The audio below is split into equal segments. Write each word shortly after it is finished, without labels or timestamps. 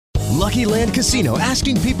Lucky Land Casino,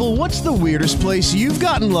 asking people, what's the weirdest place you've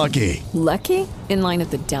gotten lucky? Lucky? In line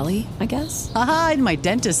at the deli, I guess? Aha, in my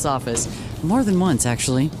dentist's office. More than once,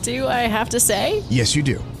 actually. Do I have to say? Yes, you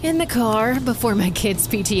do. In the car before my kids'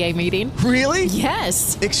 PTA meeting. Really?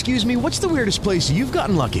 Yes. Excuse me, what's the weirdest place you've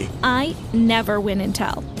gotten lucky? I never win and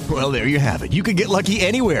tell. Well, there you have it. You can get lucky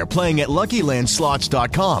anywhere, playing at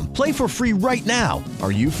LuckyLandSlots.com. Play for free right now.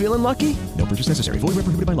 Are you feeling lucky? No purchase necessary. Void where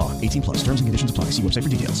prohibited by law. 18 plus. Terms and conditions apply. See website for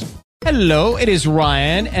details. Hello, it is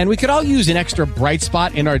Ryan, and we could all use an extra bright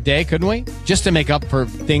spot in our day, couldn't we? Just to make up for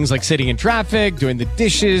things like sitting in traffic, doing the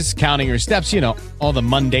dishes, counting your steps, you know, all the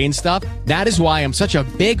mundane stuff. That is why I'm such a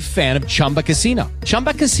big fan of Chumba Casino.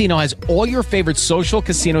 Chumba Casino has all your favorite social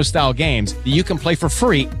casino-style games that you can play for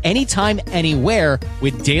free anytime, anywhere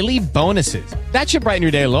with daily bonuses. That should brighten your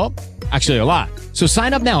day a little. Actually, a lot. So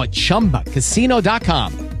sign up now at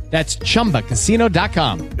ChumbaCasino.com. That's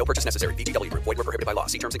ChumbaCasino.com. No purchase necessary. VGW Group. Void where prohibited by law.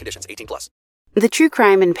 See terms and conditions. 18 plus. The True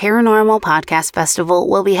Crime and Paranormal Podcast Festival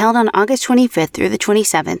will be held on August 25th through the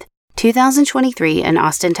 27th, 2023 in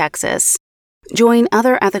Austin, Texas. Join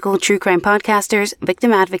other ethical true crime podcasters,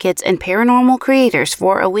 victim advocates, and paranormal creators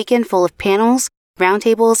for a weekend full of panels,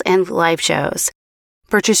 roundtables, and live shows.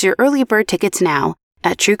 Purchase your early bird tickets now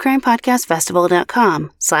at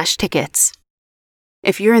truecrimepodcastfestival.com/tickets.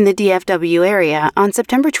 If you're in the DFW area, on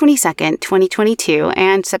September 22nd, 2022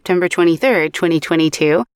 and September 23rd,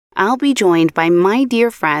 2022, I'll be joined by my dear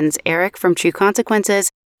friends Eric from True Consequences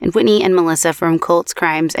and Whitney and Melissa from Cults,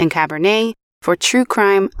 Crimes, and Cabernet for True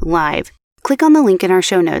Crime Live. Click on the link in our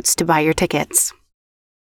show notes to buy your tickets.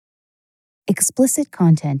 Explicit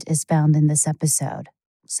content is found in this episode,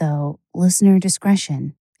 so listener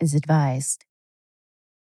discretion is advised.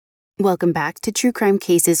 Welcome back to True Crime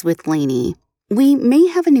Cases with Lainey. We may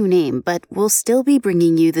have a new name, but we'll still be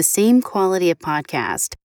bringing you the same quality of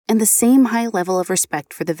podcast and the same high level of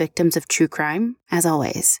respect for the victims of true crime, as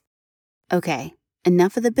always. Okay,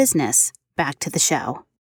 enough of the business. Back to the show.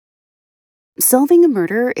 Solving a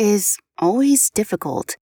murder is always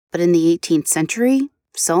difficult, but in the 18th century,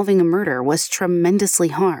 solving a murder was tremendously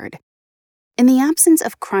hard. In the absence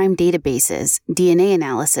of crime databases, DNA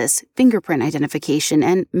analysis, fingerprint identification,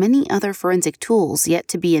 and many other forensic tools yet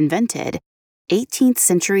to be invented, 18th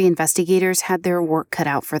century investigators had their work cut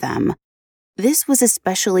out for them. This was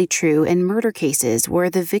especially true in murder cases where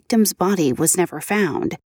the victim's body was never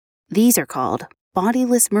found. These are called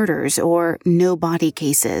bodiless murders or no-body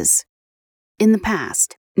cases. In the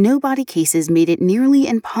past, no-body cases made it nearly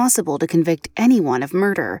impossible to convict anyone of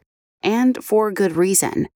murder, and for good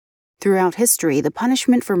reason. Throughout history, the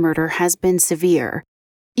punishment for murder has been severe.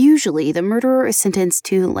 Usually, the murderer is sentenced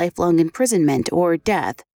to lifelong imprisonment or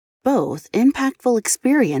death, both impactful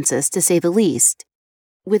experiences to say the least.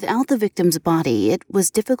 Without the victim's body, it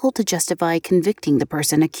was difficult to justify convicting the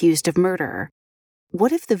person accused of murder.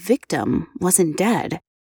 What if the victim wasn't dead?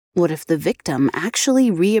 What if the victim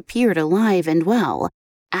actually reappeared alive and well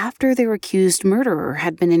after their accused murderer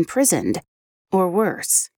had been imprisoned? Or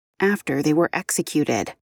worse, after they were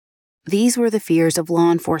executed? These were the fears of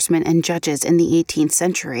law enforcement and judges in the 18th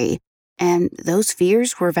century, and those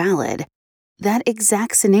fears were valid. That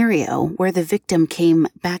exact scenario where the victim came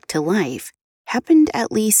back to life happened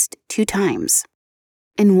at least 2 times.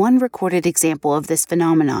 In one recorded example of this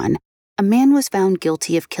phenomenon, a man was found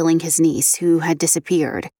guilty of killing his niece who had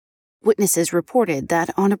disappeared. Witnesses reported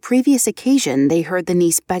that on a previous occasion they heard the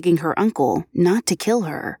niece begging her uncle not to kill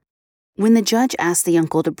her. When the judge asked the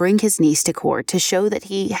uncle to bring his niece to court to show that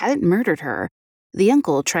he hadn't murdered her, the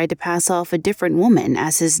uncle tried to pass off a different woman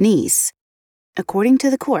as his niece. According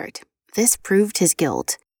to the court, this proved his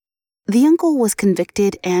guilt. The uncle was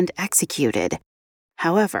convicted and executed.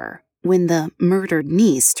 However, when the murdered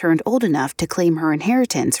niece turned old enough to claim her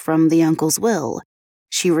inheritance from the uncle's will,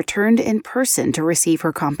 she returned in person to receive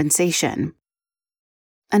her compensation.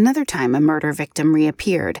 Another time a murder victim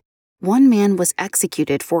reappeared. One man was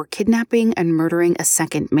executed for kidnapping and murdering a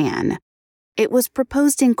second man. It was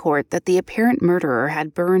proposed in court that the apparent murderer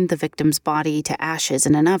had burned the victim's body to ashes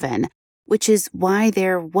in an oven, which is why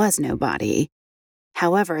there was no body.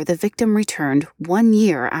 However, the victim returned 1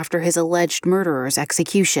 year after his alleged murderer's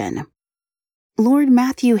execution. Lord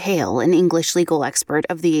Matthew Hale, an English legal expert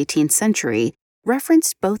of the 18th century,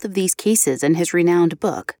 referenced both of these cases in his renowned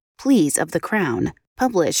book, Pleas of the Crown,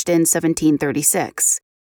 published in 1736.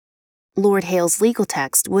 Lord Hale's legal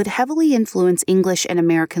text would heavily influence English and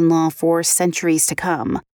American law for centuries to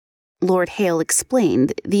come. Lord Hale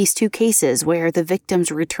explained these 2 cases where the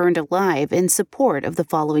victims returned alive in support of the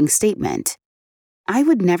following statement. I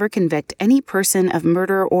would never convict any person of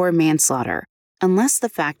murder or manslaughter, unless the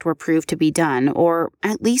fact were proved to be done or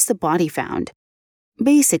at least the body found.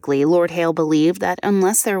 Basically, Lord Hale believed that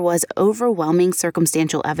unless there was overwhelming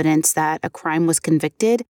circumstantial evidence that a crime was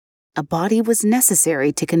convicted, a body was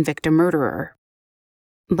necessary to convict a murderer.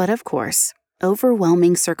 But of course,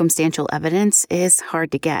 overwhelming circumstantial evidence is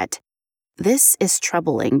hard to get. This is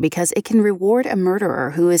troubling because it can reward a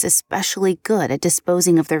murderer who is especially good at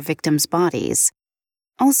disposing of their victims' bodies.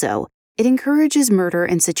 Also, it encourages murder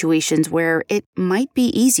in situations where it might be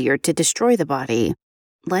easier to destroy the body,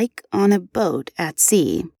 like on a boat at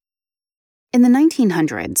sea. In the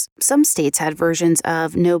 1900s, some states had versions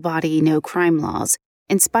of no body, no crime laws,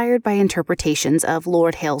 inspired by interpretations of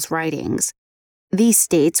Lord Hale's writings. These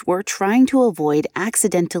states were trying to avoid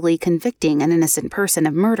accidentally convicting an innocent person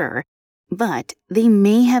of murder, but they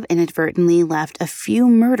may have inadvertently left a few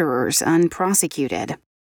murderers unprosecuted.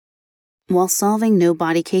 While solving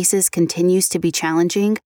no-body cases continues to be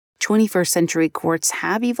challenging, 21st century courts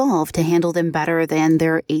have evolved to handle them better than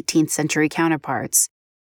their 18th century counterparts.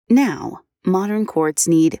 Now, modern courts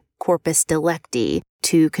need corpus delicti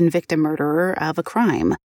to convict a murderer of a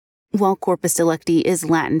crime. While corpus delicti is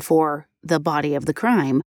Latin for the body of the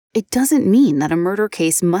crime, it doesn't mean that a murder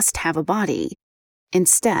case must have a body.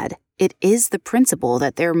 Instead, it is the principle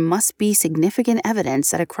that there must be significant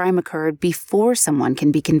evidence that a crime occurred before someone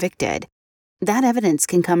can be convicted. That evidence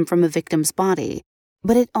can come from a victim's body,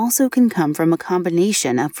 but it also can come from a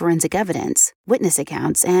combination of forensic evidence, witness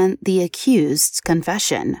accounts, and the accused's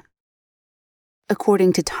confession.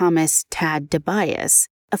 According to Thomas Tad DeBias,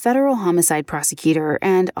 a federal homicide prosecutor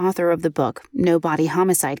and author of the book No Body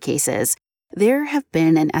Homicide Cases, there have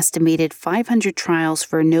been an estimated 500 trials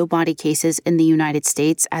for no-body cases in the United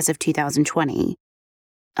States as of 2020.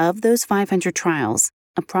 Of those 500 trials,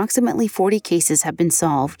 approximately 40 cases have been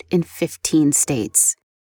solved in 15 states.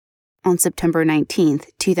 On September 19,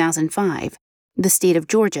 2005, the state of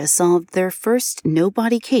Georgia solved their first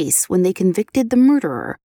no-body case when they convicted the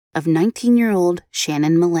murderer of 19-year-old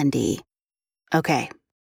Shannon Melendi. Okay,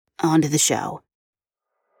 on to the show.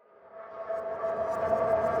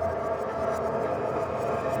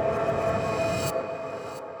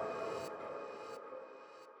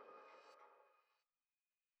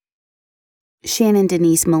 Shannon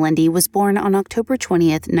Denise Melendi was born on October 20,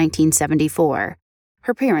 1974.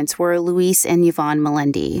 Her parents were Luis and Yvonne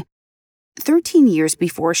Melendi. 13 years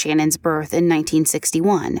before Shannon's birth in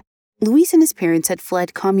 1961, Luis and his parents had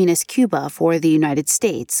fled communist Cuba for the United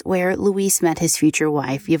States, where Luis met his future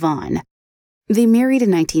wife, Yvonne. They married in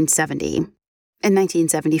 1970. In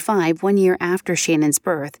 1975, 1 year after Shannon's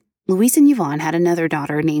birth, Luis and Yvonne had another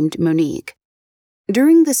daughter named Monique.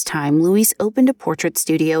 During this time, Luis opened a portrait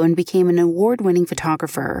studio and became an award-winning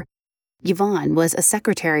photographer. Yvonne was a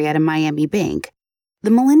secretary at a Miami bank. The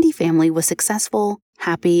Melendi family was successful,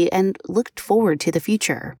 happy, and looked forward to the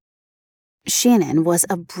future. Shannon was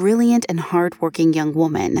a brilliant and hard-working young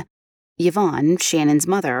woman. Yvonne, Shannon's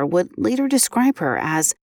mother, would later describe her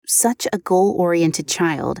as such a goal-oriented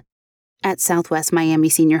child. At Southwest Miami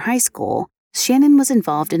Senior High School, Shannon was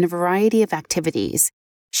involved in a variety of activities.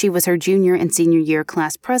 She was her junior and senior year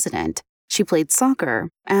class president. She played soccer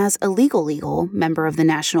as a legal member of the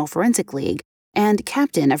National Forensic League and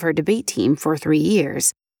captain of her debate team for 3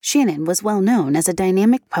 years. Shannon was well known as a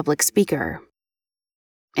dynamic public speaker.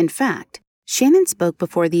 In fact, Shannon spoke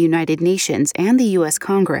before the United Nations and the U.S.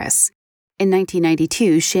 Congress. In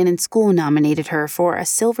 1992, Shannon's school nominated her for a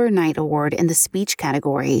Silver Knight Award in the speech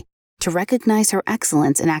category to recognize her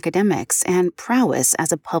excellence in academics and prowess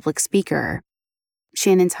as a public speaker.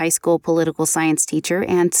 Shannon's high school political science teacher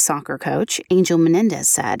and soccer coach, Angel Menendez,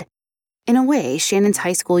 said, "In a way, Shannon's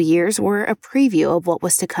high school years were a preview of what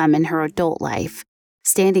was to come in her adult life,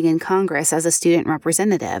 standing in Congress as a student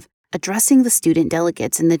representative, addressing the student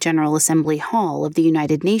delegates in the General Assembly Hall of the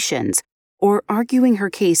United Nations, or arguing her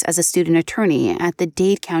case as a student attorney at the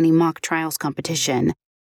Dade County Mock Trials competition.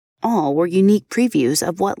 All were unique previews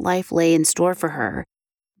of what life lay in store for her.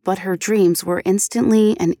 But her dreams were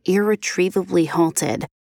instantly and irretrievably halted.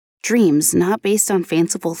 Dreams not based on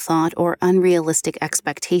fanciful thought or unrealistic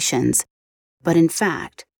expectations, but in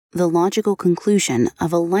fact, the logical conclusion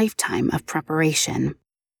of a lifetime of preparation."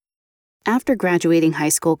 After graduating high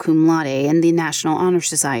school cum laude in the National Honor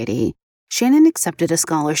Society, Shannon accepted a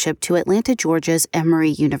scholarship to Atlanta, Georgia's Emory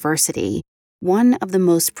University, one of the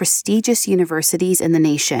most prestigious universities in the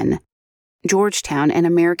nation. Georgetown and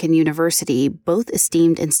American University, both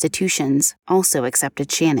esteemed institutions, also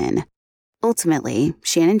accepted Shannon. Ultimately,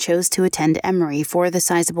 Shannon chose to attend Emory for the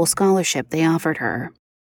sizable scholarship they offered her.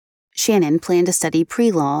 Shannon planned to study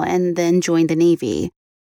pre-law and then join the Navy.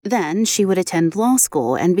 Then she would attend law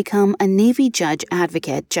school and become a Navy Judge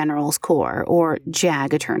Advocate General's Corps, or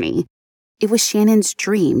JAG attorney. It was Shannon's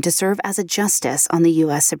dream to serve as a justice on the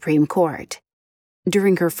U.S. Supreme Court.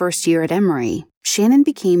 During her first year at Emory, Shannon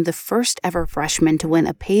became the first ever freshman to win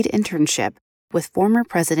a paid internship with former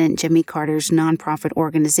President Jimmy Carter's nonprofit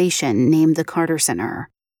organization named the Carter Center.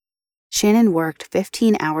 Shannon worked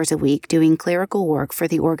 15 hours a week doing clerical work for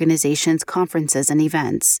the organization's conferences and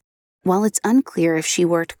events. While it's unclear if she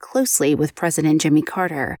worked closely with President Jimmy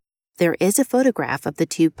Carter, there is a photograph of the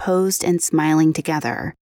two posed and smiling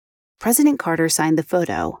together. President Carter signed the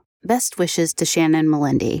photo, "Best wishes to Shannon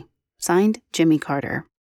Melendi." Signed, Jimmy Carter.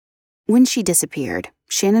 When she disappeared,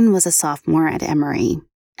 Shannon was a sophomore at Emory.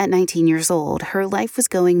 At 19 years old, her life was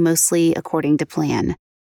going mostly according to plan.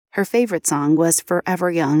 Her favorite song was Forever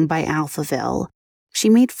Young by Alphaville. She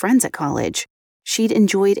made friends at college. She'd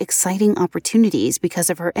enjoyed exciting opportunities because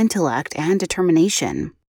of her intellect and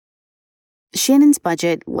determination. Shannon's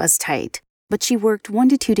budget was tight, but she worked 1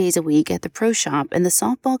 to 2 days a week at the pro shop in the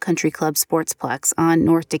Softball Country Club Sportsplex on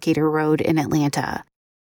North Decatur Road in Atlanta.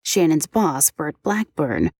 Shannon's boss, Bert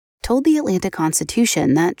Blackburn, told the Atlanta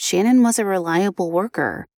Constitution that Shannon was a reliable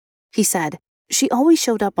worker. He said, "She always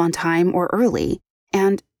showed up on time or early,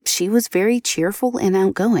 and she was very cheerful and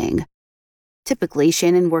outgoing." Typically,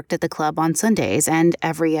 Shannon worked at the club on Sundays and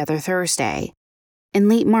every other Thursday. In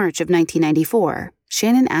late March of 1994,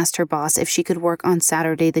 Shannon asked her boss if she could work on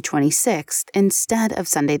Saturday the 26th instead of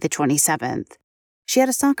Sunday the 27th. She had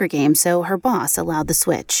a soccer game, so her boss allowed the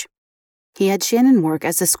switch. He had Shannon work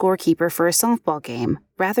as a scorekeeper for a softball game,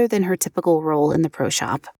 rather than her typical role in the pro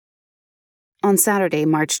shop. On Saturday,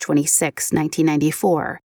 March 26,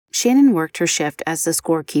 1994, Shannon worked her shift as the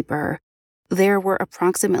scorekeeper. There were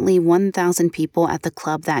approximately 1,000 people at the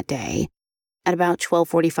club that day. At about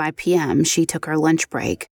 12:45 p.m., she took her lunch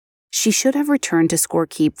break. She should have returned to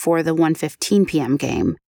scorekeep for the 1:15 p.m.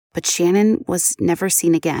 game, but Shannon was never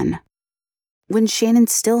seen again. When Shannon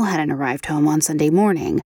still hadn't arrived home on Sunday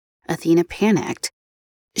morning, Athena panicked.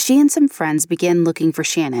 She and some friends began looking for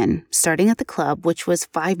Shannon, starting at the club, which was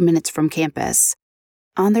 5 minutes from campus.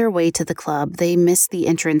 On their way to the club, they missed the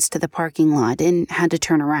entrance to the parking lot and had to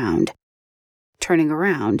turn around. Turning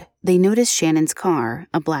around, they noticed Shannon's car,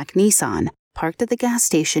 a black Nissan, parked at the gas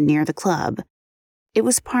station near the club. It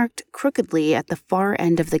was parked crookedly at the far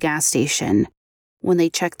end of the gas station. When they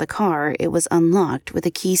checked the car, it was unlocked with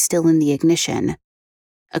the key still in the ignition.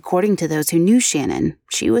 According to those who knew Shannon,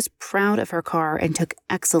 she was proud of her car and took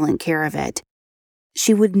excellent care of it.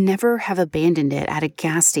 She would never have abandoned it at a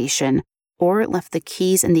gas station or left the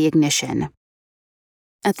keys in the ignition.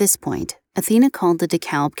 At this point, Athena called the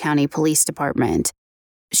DeKalb County Police Department.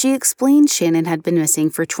 She explained Shannon had been missing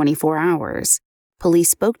for 24 hours.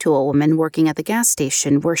 Police spoke to a woman working at the gas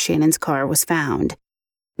station where Shannon's car was found.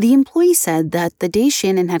 The employee said that the day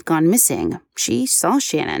Shannon had gone missing, she saw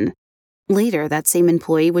Shannon. Later, that same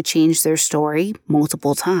employee would change their story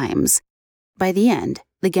multiple times. By the end,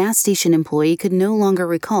 the gas station employee could no longer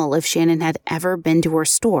recall if Shannon had ever been to her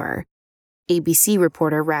store. ABC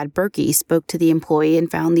reporter Rad Berkey spoke to the employee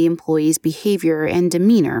and found the employee's behavior and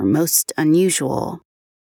demeanor most unusual.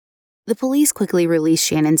 The police quickly released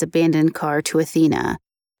Shannon's abandoned car to Athena.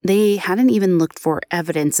 They hadn't even looked for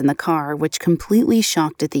evidence in the car, which completely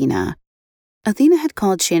shocked Athena. Athena had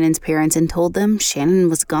called Shannon's parents and told them Shannon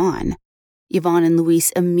was gone. Yvonne and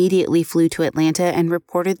Luis immediately flew to Atlanta and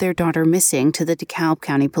reported their daughter missing to the DeKalb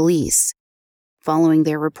County Police. Following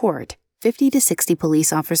their report, 50 to 60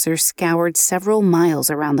 police officers scoured several miles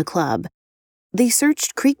around the club. They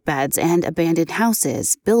searched creek beds and abandoned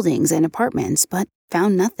houses, buildings, and apartments, but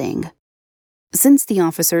found nothing. Since the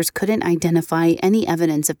officers couldn't identify any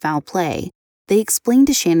evidence of foul play, they explained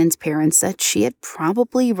to Shannon's parents that she had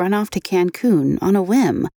probably run off to Cancun on a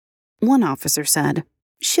whim. One officer said,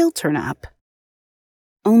 "She'll turn up."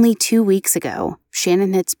 Only 2 weeks ago,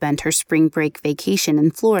 Shannon had spent her spring break vacation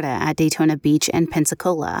in Florida at Daytona Beach and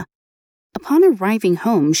Pensacola. Upon arriving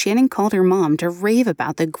home, Shannon called her mom to rave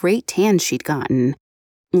about the great tan she'd gotten.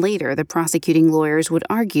 Later, the prosecuting lawyers would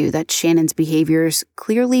argue that Shannon's behaviors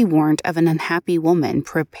clearly warned of an unhappy woman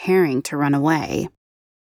preparing to run away.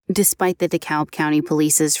 Despite the DeKalb County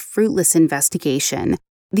Police's fruitless investigation,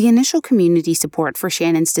 the initial community support for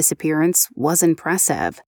Shannon's disappearance was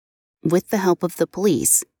impressive. With the help of the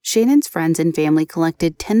police, Shannon's friends and family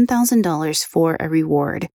collected $10,000 for a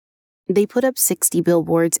reward. They put up 60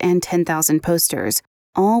 billboards and 10,000 posters,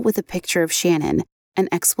 all with a picture of Shannon, an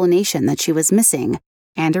explanation that she was missing,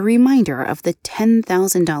 and a reminder of the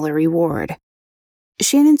 $10,000 reward.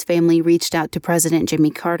 Shannon's family reached out to President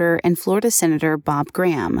Jimmy Carter and Florida Senator Bob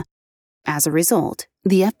Graham. As a result,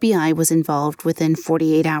 the FBI was involved within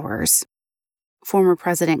 48 hours. Former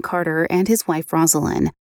President Carter and his wife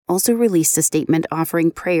Rosalind also released a statement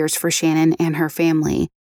offering prayers for Shannon and her family,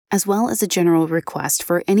 as well as a general request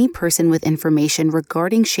for any person with information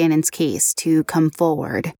regarding Shannon's case to come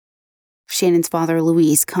forward. Shannon's father,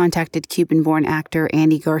 Luis, contacted Cuban-born actor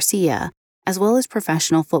Andy Garcia, as well as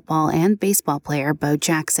professional football and baseball player Bo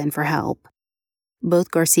Jackson for help.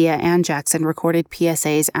 Both Garcia and Jackson recorded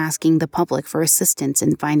PSAs asking the public for assistance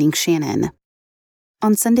in finding Shannon.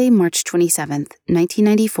 On Sunday, March 27,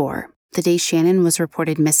 1994, the day Shannon was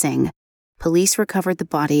reported missing, police recovered the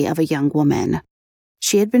body of a young woman.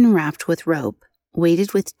 She had been wrapped with rope,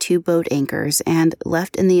 weighted with 2 boat anchors, and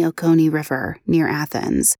left in the Oconee River near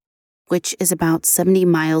Athens, which is about 70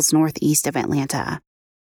 miles northeast of Atlanta.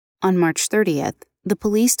 On March 30th, the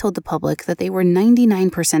police told the public that they were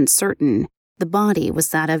 99% certain the body was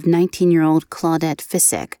that of 19-year-old Claudette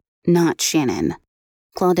Fissick, not Shannon.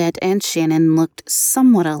 Claudette and Shannon looked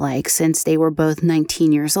somewhat alike since they were both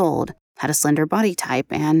 19 years old, had a slender body type,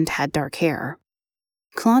 and had dark hair.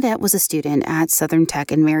 Claudette was a student at Southern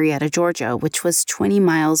Tech in Marietta, Georgia, which was 20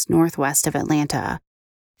 miles northwest of Atlanta.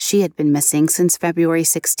 She had been missing since February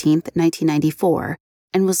 16, 1994,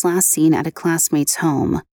 and was last seen at a classmate's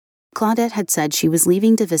home. Claudette had said she was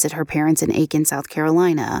leaving to visit her parents in Aiken, South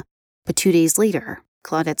Carolina, but 2 days later,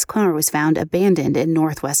 Claudette's car was found abandoned in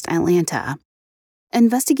northwest Atlanta.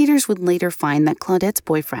 Investigators would later find that Claudette's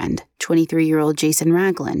boyfriend, 23-year-old Jason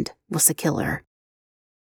Ragland, was the killer.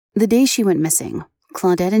 The day she went missing,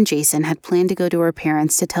 Claudette and Jason had planned to go to her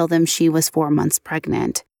parents to tell them she was 4 months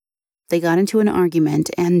pregnant. They got into an argument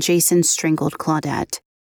and Jason strangled Claudette.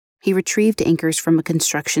 He retrieved anchors from a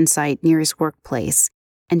construction site near his workplace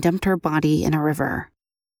and dumped her body in a river.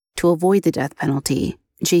 To avoid the death penalty,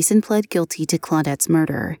 Jason pled guilty to Claudette's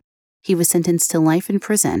murder. He was sentenced to life in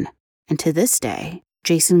prison, and to this day,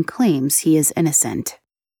 Jason claims he is innocent.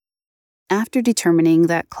 After determining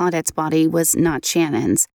that Claudette's body was not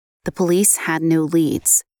Shannon's, the police had no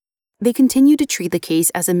leads. They continued to treat the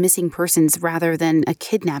case as a missing persons rather than a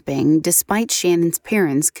kidnapping, despite Shannon's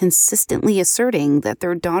parents consistently asserting that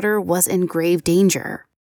their daughter was in grave danger.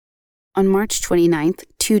 On March 29th,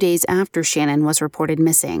 2 days after Shannon was reported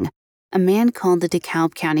missing, a man called the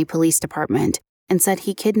DeKalb County Police Department and said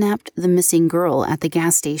he kidnapped the missing girl at the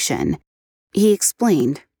gas station. He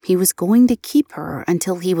explained he was going to keep her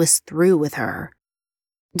until he was through with her.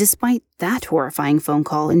 Despite that horrifying phone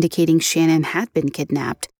call indicating Shannon had been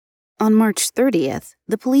kidnapped, on March 30th,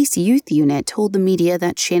 the police youth unit told the media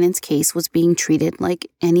that Shannon's case was being treated like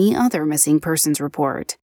any other missing persons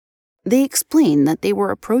report. They explained that they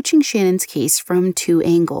were approaching Shannon's case from 2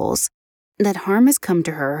 angles, that harm has come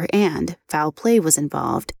to her and foul play was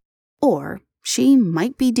involved, or she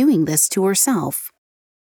might be doing this to herself.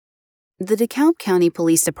 The DeKalb County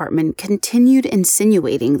Police Department continued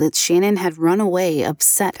insinuating that Shannon had run away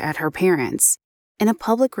upset at her parents. In a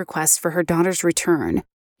public request for her daughter's return,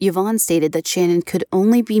 Yvonne stated that Shannon could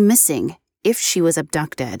only be missing if she was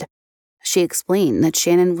abducted. She explained that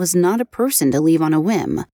Shannon was not a person to leave on a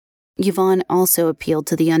whim. Yvonne also appealed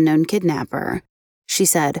to the unknown kidnapper. She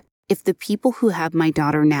said, "If the people who have my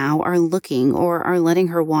daughter now are looking or are letting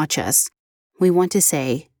her watch us, we want to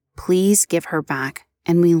say, please give her back,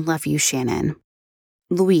 and we love you, Shannon."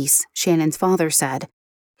 Luis, Shannon's father, said,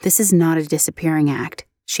 "This is not a disappearing act.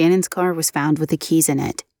 Shannon's car was found with the keys in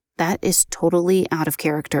it. That is totally out of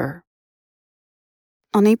character."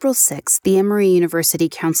 On April 6th, the Emory University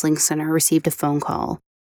Counseling Center received a phone call.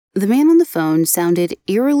 The man on the phone sounded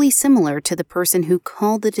eerily similar to the person who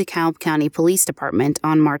called the DeKalb County Police Department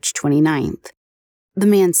on March 29th. The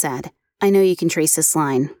man said, "I know you can trace this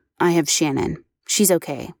line. I have Shannon. She's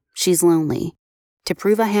okay. She's lonely. To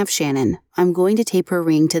prove I have Shannon, I'm going to tape her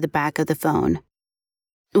ring to the back of the phone."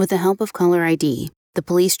 With the help of caller ID, the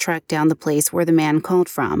police tracked down the place where the man called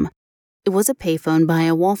from. It was a payphone by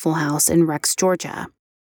a Waffle House in Rex, Georgia.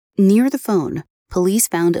 Near the phone, police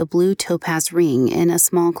found a blue topaz ring in a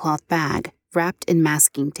small cloth bag wrapped in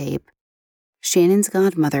masking tape. Shannon's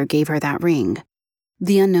godmother gave her that ring.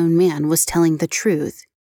 The unknown man was telling the truth.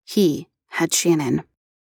 He had Shannon.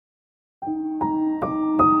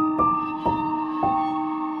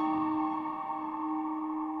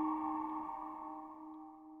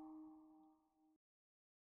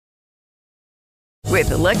 With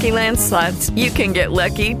the Lucky Land Slots, you can get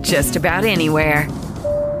lucky just about anywhere.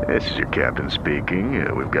 This is your captain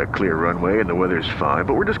speaking. We've got clear runway and the weather's fine,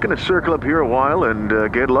 but we're just going to circle up here a while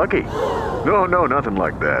and get lucky. No, nothing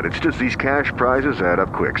like that. It's just these cash prizes add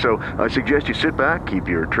up quick. So I suggest you sit back, keep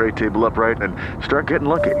your tray table upright, and start getting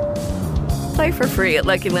lucky. Play for free at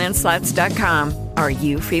LuckyLandSlots.com. Are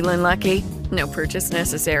you feeling lucky? No purchase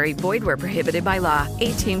necessary. Void where prohibited by law.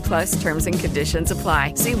 18+ terms and conditions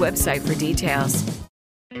apply. See website for details.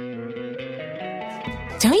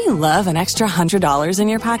 Don't you love an extra $100 in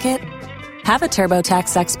your pocket? Have a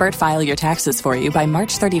TurboTax expert file your taxes for you by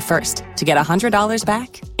March 31st to get $100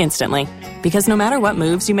 back instantly. Because no matter what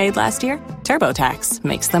moves you made last year, TurboTax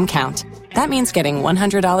makes them count. That means getting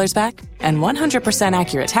 $100 back and 100%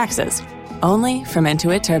 accurate taxes, only from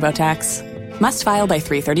Intuit TurboTax. Must file by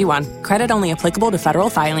 3/31. Credit only applicable to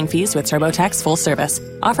federal filing fees with TurboTax full service.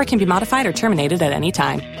 Offer can be modified or terminated at any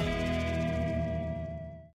time.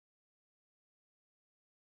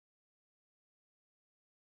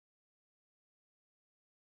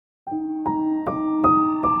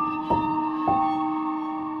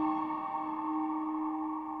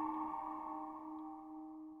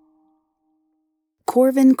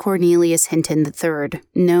 Corvin Cornelius Hinton III,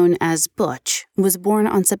 known as Butch, was born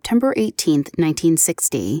on September 18,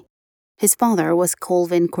 1960. His father was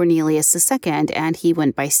Colvin Cornelius II, and he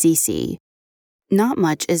went by Cece. Not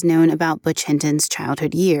much is known about Butch Hinton's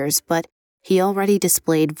childhood years, but he already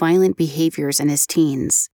displayed violent behaviors in his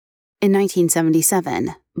teens. In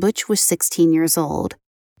 1977, Butch was 16 years old.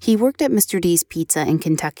 He worked at Mr. D's Pizza in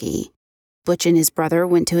Kentucky. Butch and his brother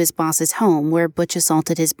went to his boss's home where Butch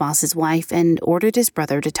assaulted his boss's wife and ordered his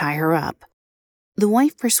brother to tie her up. The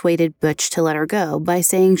wife persuaded Butch to let her go by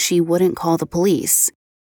saying she wouldn't call the police.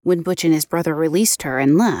 When Butch and his brother released her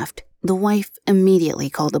and left, the wife immediately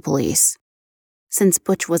called the police. Since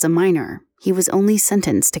Butch was a minor, he was only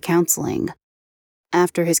sentenced to counseling.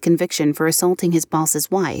 After his conviction for assaulting his boss's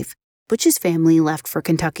wife, Butch's family left for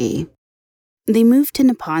Kentucky. They moved to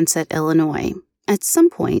Neponset, Illinois. At some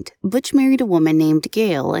point, Butch married a woman named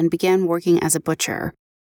Gail and began working as a butcher.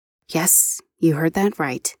 Yes, you heard that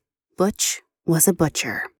right. Butch was a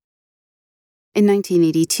butcher. In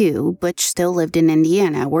 1982, Butch still lived in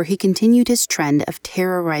Indiana, where he continued his trend of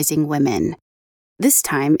terrorizing women. This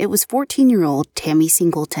time, it was 14-year-old Tammy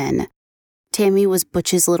Singleton. Tammy was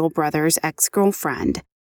Butch's little brother's ex-girlfriend.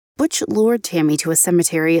 Butch lured Tammy to a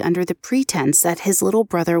cemetery under the pretense that his little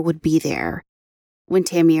brother would be there. When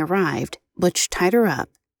Tammy arrived, Butch tied her up,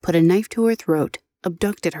 put a knife to her throat,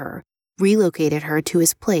 abducted her, relocated her to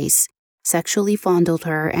his place, sexually fondled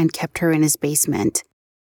her, and kept her in his basement.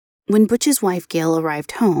 When Butch's wife Gail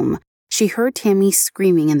arrived home, she heard Tammy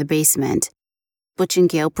screaming in the basement. Butch and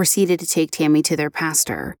Gail proceeded to take Tammy to their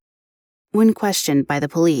pastor. When questioned by the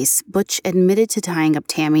police, Butch admitted to tying up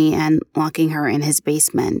Tammy and locking her in his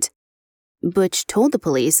basement. Butch told the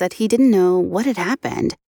police that he didn't know what had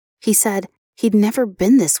happened. He said he'd never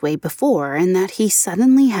been this way before and that he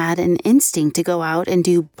suddenly had an instinct to go out and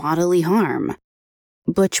do bodily harm.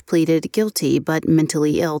 Butch pleaded guilty but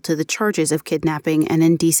mentally ill to the charges of kidnapping and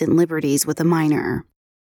indecent liberties with a minor.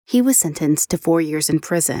 He was sentenced to 4 years in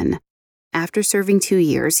prison. After serving 2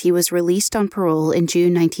 years, he was released on parole in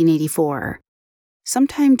June 1984.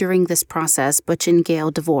 Sometime during this process, Butch and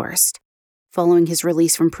Gail divorced. Following his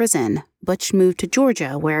release from prison, Butch moved to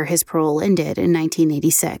Georgia, where his parole ended in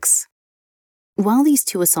 1986. While these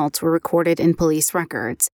two assaults were recorded in police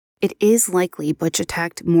records, it is likely Butch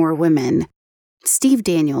attacked more women. Steve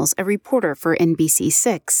Daniels, a reporter for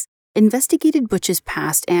NBC6, investigated Butch's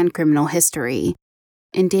past and criminal history.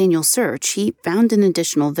 In Daniels' search, he found an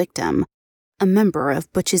additional victim. A member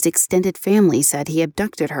of Butch's extended family said he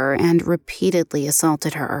abducted her and repeatedly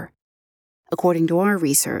assaulted her. According to our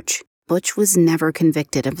research, Butch was never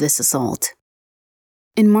convicted of this assault.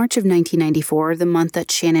 In March of 1994, the month that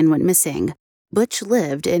Shannon went missing, Butch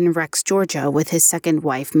lived in Rex, Georgia with his second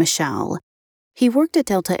wife, Michelle. He worked at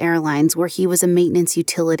Delta Airlines, where he was a maintenance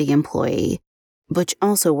utility employee. Butch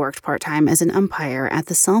also worked part-time as an umpire at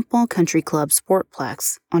the Softball Country Club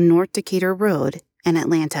Sportplex on North Decatur Road in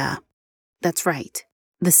Atlanta. That's right,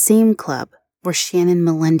 the same club where Shannon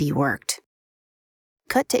Melendi worked.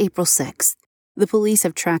 Cut to April 6th. The police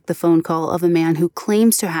have tracked the phone call of a man who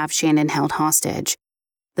claims to have Shannon held hostage.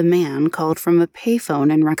 The man called from a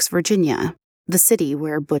payphone in Rex, Virginia, the city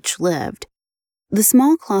where Butch lived. The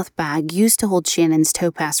small cloth bag used to hold Shannon's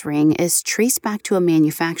topaz ring is traced back to a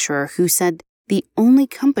manufacturer who said the only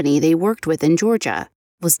company they worked with in Georgia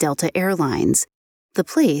was Delta Airlines, the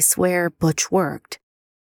place where Butch worked.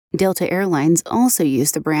 Delta Airlines also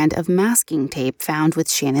used the brand of masking tape found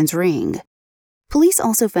with Shannon's ring. Police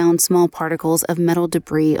also found small particles of metal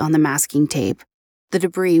debris on the masking tape. The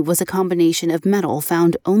debris was a combination of metal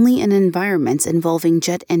found only in environments involving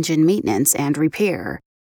jet engine maintenance and repair,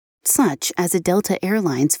 such as a Delta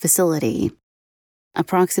Airlines facility.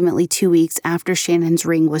 Approximately 2 weeks after Shannon's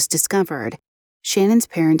ring was discovered, Shannon's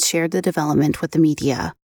parents shared the development with the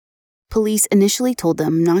media. Police initially told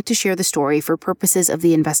them not to share the story for purposes of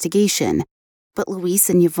the investigation, but Luis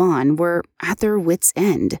and Yvonne were at their wits'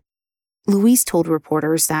 end. Luis told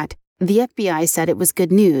reporters that The FBI said it was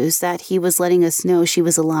good news that he was letting us know she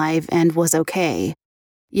was alive and was okay.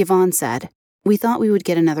 Yvonne said, "We thought we would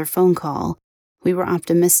get another phone call. We were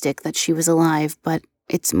optimistic that she was alive, but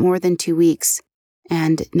it's more than 2 weeks,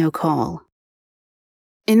 and no call."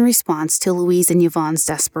 In response to Louise and Yvonne's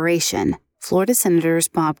desperation, Florida Senators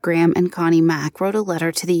Bob Graham and Connie Mack wrote a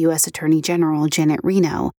letter to the U.S. Attorney General Janet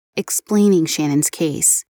Reno explaining Shannon's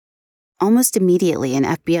case. Almost immediately, an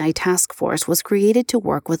FBI task force was created to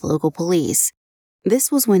work with local police.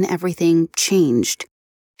 This was when everything changed.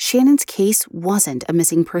 Shannon's case wasn't a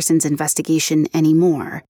missing persons investigation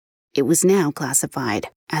anymore. It was now classified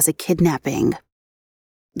as a kidnapping.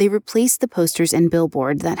 They replaced the posters and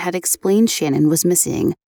billboard that had explained Shannon was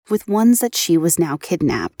missing with ones that she was now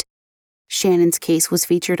kidnapped. Shannon's case was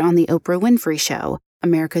featured on The Oprah Winfrey Show,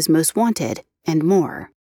 America's Most Wanted, and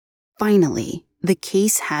more. Finally, the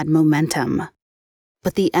case had momentum.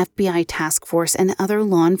 But the FBI task force and other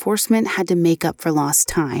law enforcement had to make up for lost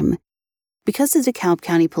time. Because the DeKalb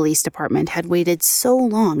County Police Department had waited so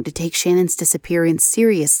long to take Shannon's disappearance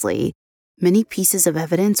seriously, many pieces of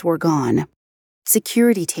evidence were gone.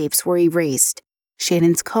 Security tapes were erased.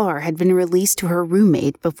 Shannon's car had been released to her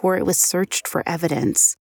roommate before it was searched for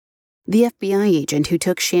evidence. The FBI agent who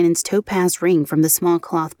took Shannon's topaz ring from the small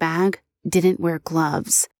cloth bag didn't wear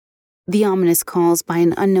gloves. The ominous calls by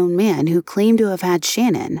an unknown man who claimed to have had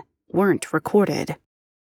Shannon weren't recorded.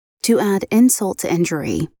 To add insult to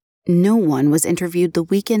injury, no one was interviewed the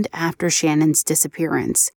weekend after Shannon's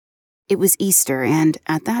disappearance. It was Easter and,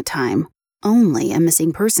 at that time, only a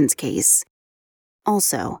missing persons case.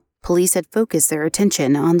 Also, police had focused their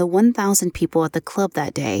attention on the 1,000 people at the club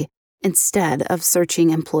that day instead of searching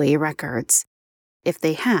employee records. If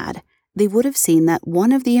they had, they would have seen that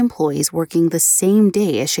one of the employees working the same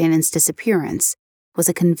day as Shannon's disappearance was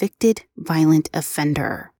a convicted violent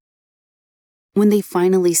offender. When they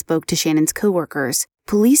finally spoke to Shannon's coworkers,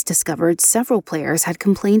 police discovered several players had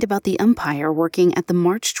complained about the umpire working at the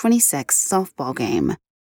March 26th softball game.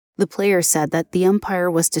 The players said that the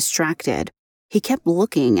umpire was distracted. He kept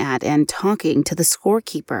looking at and talking to the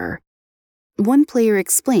scorekeeper. One player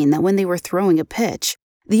explained that when they were throwing a pitch,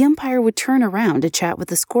 the umpire would turn around to chat with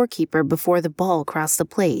the scorekeeper before the ball crossed the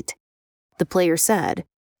plate. The player said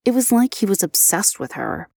it was like he was obsessed with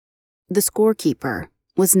her. The scorekeeper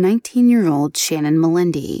was 19-year-old Shannon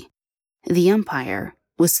Melendi. The umpire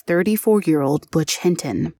was 34-year-old Butch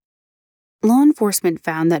Hinton. Law enforcement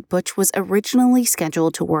found that Butch was originally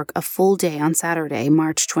scheduled to work a full day on Saturday,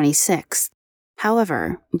 March 26th.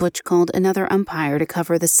 However, Butch called another umpire to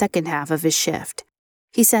cover the second half of his shift.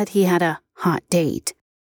 He said he had a hot date.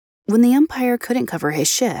 When the umpire couldn't cover his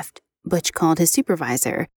shift, Butch called his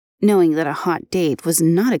supervisor. Knowing that a hot date was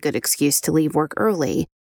not a good excuse to leave work early,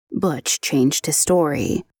 Butch changed his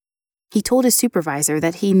story. He told his supervisor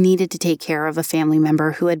that he needed to take care of a family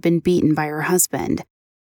member who had been beaten by her husband.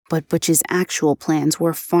 But Butch's actual plans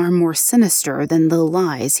were far more sinister than the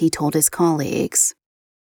lies he told his colleagues.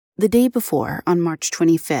 The day before, on March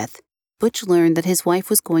 25th, Butch learned that his wife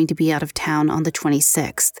was going to be out of town on the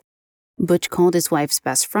 26th. Butch called his wife's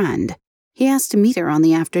best friend. He asked to meet her on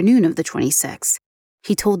the afternoon of the 26th.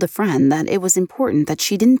 He told the friend that it was important that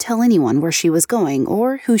she didn't tell anyone where she was going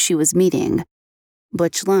or who she was meeting.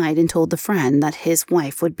 Butch lied and told the friend that his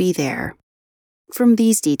wife would be there. From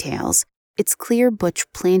these details, it's clear Butch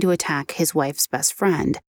planned to attack his wife's best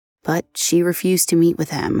friend, but she refused to meet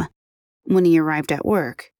with him. When he arrived at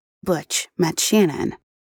work, Butch met Shannon,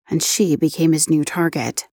 and she became his new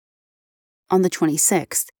target. On the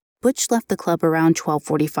 26th, Butch left the club around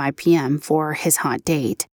 12:45 p.m. for his hot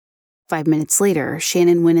date. 5 minutes later,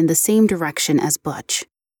 Shannon went in the same direction as Butch.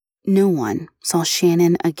 No one saw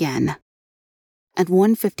Shannon again. At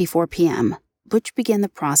 1:54 p.m., Butch began the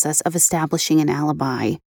process of establishing an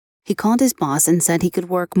alibi. He called his boss and said he could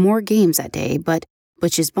work more games that day, but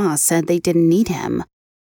Butch's boss said they didn't need him.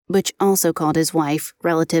 Butch also called his wife,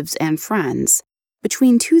 relatives, and friends.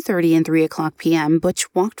 Between 2:30 and 3 o'clock p.m., Butch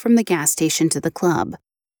walked from the gas station to the club.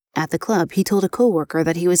 At the club, he told a coworker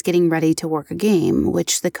that he was getting ready to work a game,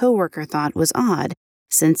 which the coworker thought was odd,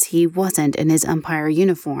 since he wasn't in his umpire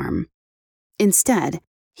uniform. Instead,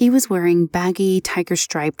 he was wearing baggy,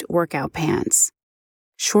 tiger-striped workout pants.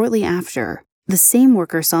 Shortly after, the same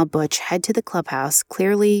worker saw Butch head to the clubhouse,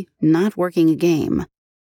 clearly not working a game.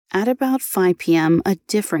 At about 5 p.m., a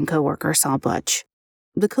different coworker saw Butch.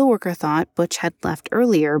 The coworker thought Butch had left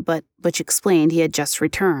earlier, but Butch explained he had just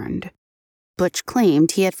returned. Butch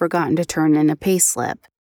claimed he had forgotten to turn in a payslip.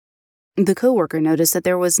 The coworker noticed that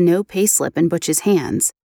there was no payslip in Butch's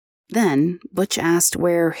hands. Then, Butch asked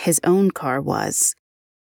where his own car was.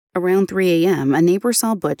 Around 3 a.m., a neighbor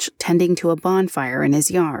saw Butch tending to a bonfire in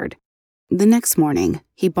his yard. The next morning,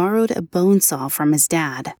 he borrowed a bone saw from his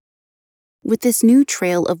dad. With this new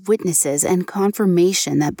trail of witnesses and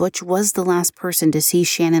confirmation that Butch was the last person to see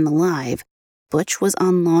Shannon alive, Butch was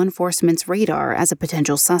on law enforcement's radar as a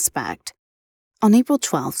potential suspect. On April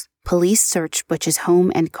 12th, police searched Butch's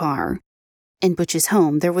home and car. In Butch's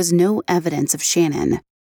home, there was no evidence of Shannon.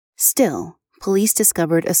 Still, police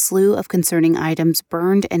discovered a slew of concerning items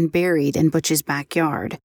burned and buried in Butch's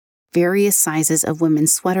backyard. Various sizes of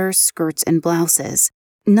women's sweaters, skirts, and blouses,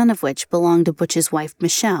 none of which belonged to Butch's wife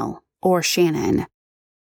Michelle or Shannon.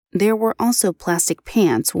 There were also plastic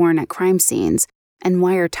pants worn at crime scenes and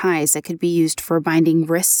wire ties that could be used for binding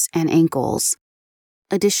wrists and ankles.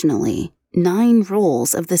 Additionally, 9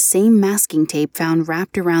 rolls of the same masking tape found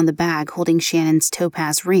wrapped around the bag holding Shannon's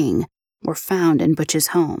topaz ring were found in Butch's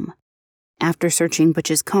home. After searching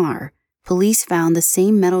Butch's car, police found the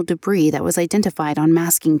same metal debris that was identified on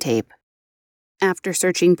masking tape. After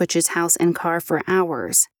searching Butch's house and car for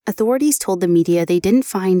hours, authorities told the media they didn't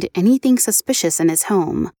find anything suspicious in his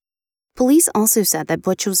home. Police also said that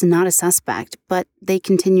Butch was not a suspect, but they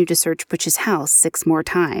continued to search Butch's house 6 more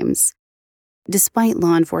times. Despite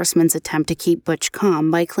law enforcement's attempt to keep Butch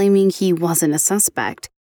calm by claiming he wasn't a suspect,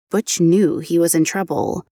 Butch knew he was in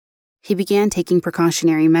trouble. He began taking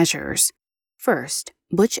precautionary measures. First,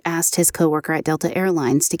 Butch asked his coworker at Delta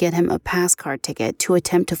Airlines to get him a pass card ticket to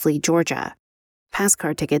attempt to flee Georgia. Pass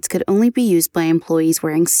card tickets could only be used by employees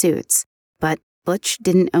wearing suits, but Butch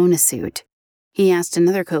didn't own a suit. He asked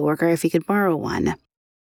another coworker if he could borrow one.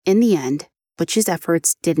 In the end, Butch's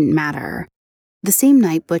efforts didn't matter. The same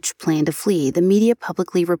night Butch planned to flee, the media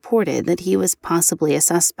publicly reported that he was possibly a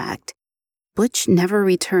suspect. Butch never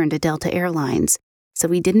returned to Delta Airlines, so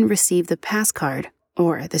he didn't receive the pass card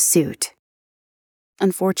or the suit.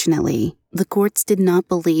 Unfortunately, the courts did not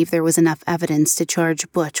believe there was enough evidence to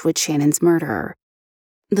charge Butch with Shannon's murder.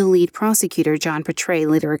 The lead prosecutor, John Petray,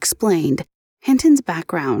 later explained, Hinton's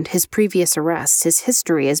background, his previous arrests, his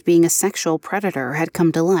history as being a sexual predator had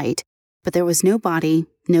come to light, but there was no body,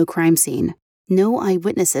 no crime scene. No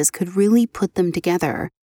eyewitnesses could really put them together.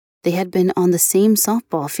 They had been on the same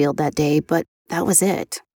softball field that day, but that was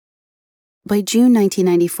it. By June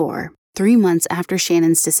 1994, 3 months after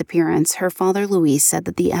Shannon's disappearance, her father Luis said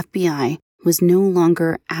that the FBI was no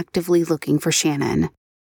longer actively looking for Shannon.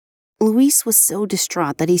 Luis was so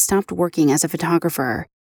distraught that he stopped working as a photographer.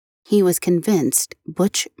 He was convinced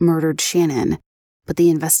Butch murdered Shannon, but the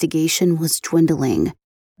investigation was dwindling.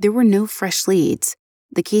 There were no fresh leads.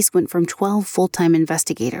 The case went from 12 full-time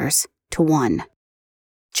investigators to 1.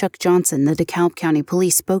 Chuck Johnson, the DeKalb County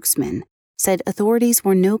Police spokesman, said authorities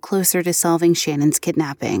were no closer to solving Shannon's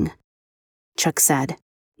kidnapping. Chuck said,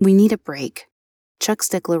 "We need a break." Chuck's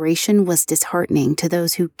declaration was disheartening to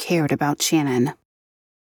those who cared about Shannon.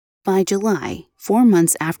 By July, 4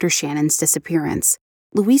 months after Shannon's disappearance,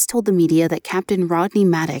 Luis told the media that Captain Rodney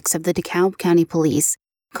Maddox of the DeKalb County Police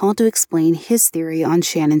called to explain his theory on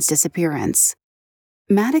Shannon's disappearance.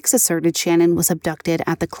 Maddox asserted Shannon was abducted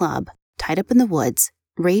at the club, tied up in the woods,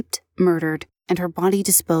 raped, murdered, and her body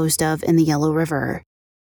disposed of in the Yellow River.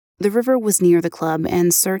 The river was near the club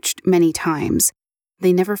and searched many times.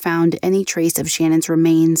 They never found any trace of Shannon's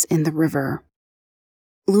remains in the river.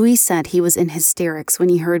 Luis said he was in hysterics when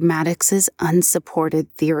he heard Maddox's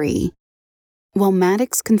unsupported theory. While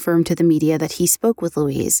Maddox confirmed to the media that he spoke with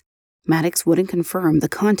Luis, Maddox wouldn't confirm the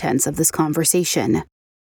contents of this conversation.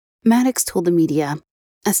 Maddox told the media,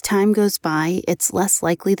 "As time goes by, it's less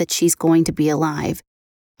likely that she's going to be alive.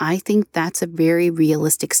 I think that's a very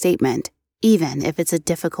realistic statement, even if it's a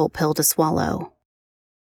difficult pill to swallow."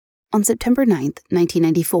 On September 9th,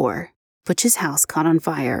 1994, Butch's house caught on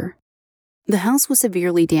fire. The house was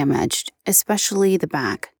severely damaged, especially the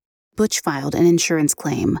back. Butch filed an insurance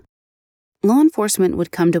claim. Law enforcement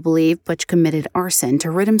would come to believe Butch committed arson to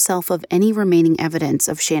rid himself of any remaining evidence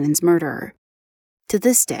of Shannon's murder. To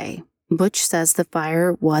this day, Butch says the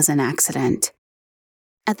fire was an accident.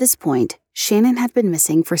 At this point, Shannon had been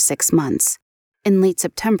missing for 6 months. In late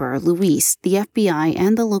September, Luis, the FBI,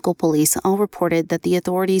 and the local police all reported that the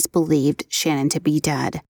authorities believed Shannon to be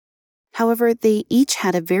dead. However, they each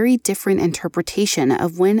had a very different interpretation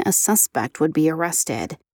of when a suspect would be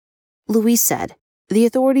arrested. Luis said, "The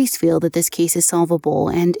authorities feel that this case is solvable,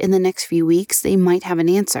 and in the next few weeks they might have an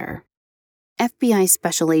answer." FBI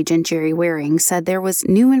Special Agent Jerry Waring said there was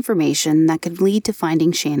new information that could lead to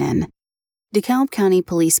finding Shannon. DeKalb County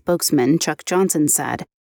Police spokesman Chuck Johnson said,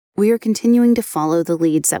 "We are continuing to follow the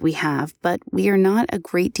leads that we have, but we are not a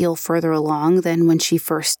great deal further along than when she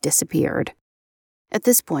first disappeared." At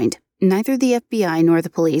this point, neither the FBI nor the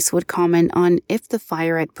police would comment on if the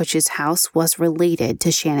fire at Butch's house was related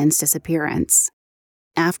to Shannon's disappearance.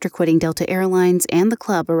 After quitting Delta Airlines and the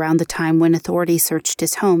club around the time when authorities searched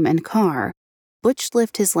his home and car, Butch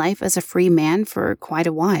lived his life as a free man for quite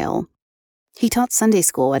a while. He taught Sunday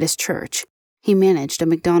school at his church. He managed a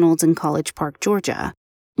McDonald's in College Park, Georgia.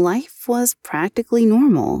 Life was practically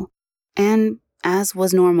normal. And, as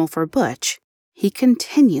was normal for Butch, he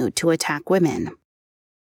continued to attack women.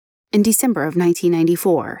 In December of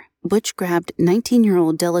 1994, Butch grabbed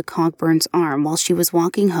 19-year-old Della Cogburn's arm while she was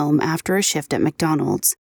walking home after a shift at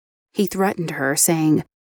McDonald's. He threatened her, saying,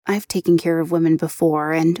 "I've taken care of women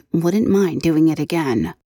before and wouldn't mind doing it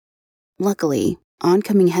again." Luckily,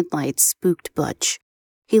 oncoming headlights spooked Butch.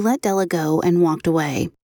 He let Della go and walked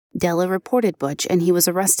away. Della reported Butch and he was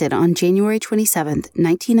arrested on January 27,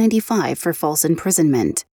 1995 for false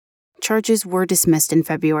imprisonment. Charges were dismissed in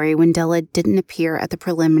February when Della didn't appear at the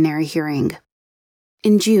preliminary hearing.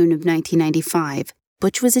 In June of 1995,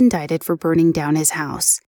 Butch was indicted for burning down his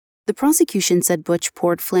house. The prosecution said Butch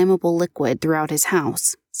poured flammable liquid throughout his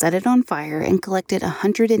house, set it on fire, and collected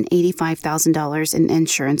 $185,000 in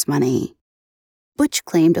insurance money. Butch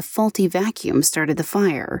claimed a faulty vacuum started the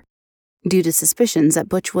fire. Due to suspicions that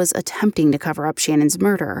Butch was attempting to cover up Shannon's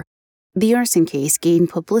murder, the arson case gained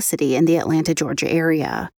publicity in the Atlanta, Georgia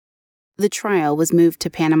area. The trial was moved to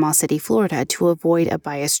Panama City, Florida to avoid a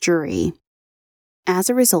biased jury.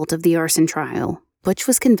 As a result of the arson trial, Butch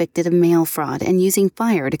was convicted of mail fraud and using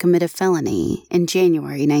fire to commit a felony in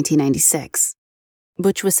January 1996.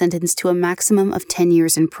 Butch was sentenced to a maximum of 10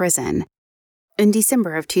 years in prison. In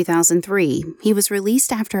December of 2003, he was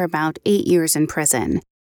released after about 8 years in prison.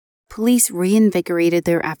 Police reinvigorated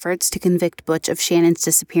their efforts to convict Butch of Shannon's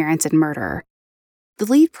disappearance and murder. The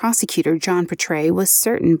lead prosecutor, John Petray, was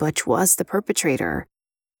certain Butch was the perpetrator.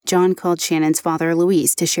 John called Shannon's father,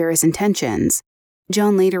 Luis, to share his intentions.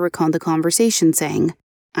 John later recalled the conversation, saying,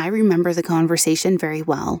 "I remember the conversation very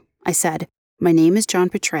well. I said, 'My name is John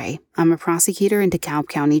Petray. I'm a prosecutor in DeKalb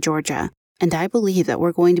County, Georgia, and I believe that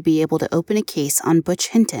we're going to be able to open a case on Butch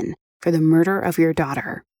Hinton for the murder of your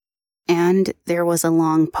daughter.'" And there was a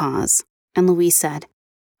long pause, and Luis said,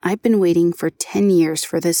 "I've been waiting for 10 years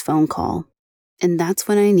for this phone call, and that's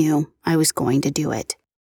when I knew I was going to do it."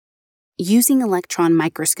 Using electron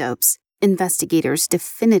microscopes, investigators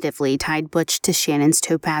definitively tied Butch to Shannon's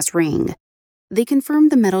topaz ring. They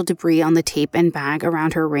confirmed the metal debris on the tape and bag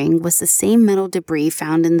around her ring was the same metal debris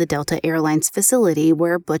found in the Delta Airlines facility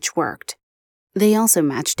where Butch worked. They also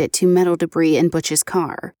matched it to metal debris in Butch's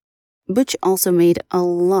car. Butch also made a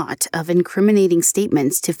lot of incriminating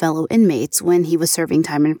statements to fellow inmates when he was serving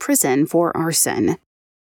time in prison for arson.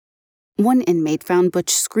 One inmate found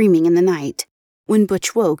Butch screaming in the night. When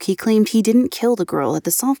Butch woke, he claimed he didn't kill the girl at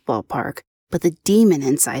the softball park, but the demon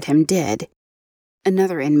inside him did.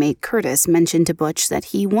 Another inmate, Curtis, mentioned to Butch that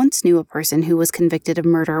he once knew a person who was convicted of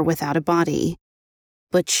murder without a body.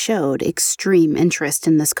 Butch showed extreme interest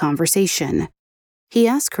in this conversation. He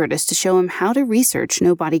asked Curtis to show him how to research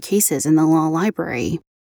no-body cases in the law library.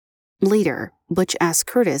 Later, Butch asked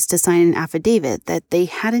Curtis to sign an affidavit that they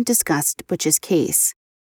hadn't discussed Butch's case.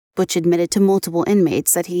 Butch admitted to multiple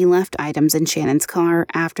inmates that he left items in Shannon's car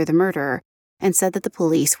after the murder and said that the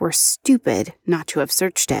police were stupid not to have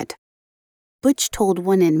searched it. Butch told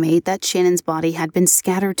one inmate that Shannon's body had been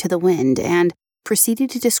scattered to the wind and proceeded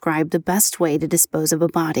to describe the best way to dispose of a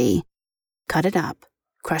body: cut it up,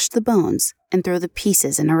 crush the bones, and throw the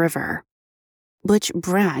pieces in a river. Butch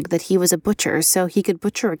bragged that he was a butcher so he could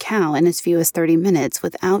butcher a cow in as few as 30 minutes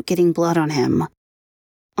without getting blood on him.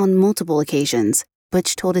 On multiple occasions,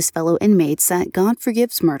 Butch told his fellow inmates that God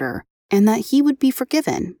forgives murder and that he would be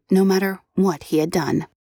forgiven no matter what he had done.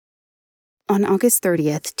 On August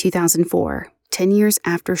 30th, 2004, 10 years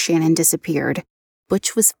after Shannon disappeared,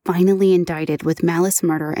 Butch was finally indicted with malice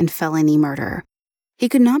murder and felony murder. He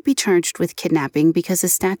could not be charged with kidnapping because the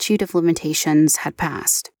statute of limitations had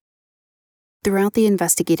passed. Throughout the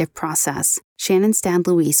investigative process, Shannon's dad,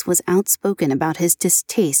 Luis, was outspoken about his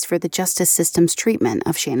distaste for the justice system's treatment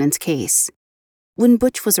of Shannon's case. When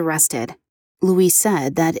Butch was arrested, Luis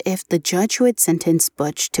said that if the judge who had sentenced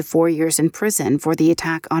Butch to 4 years in prison for the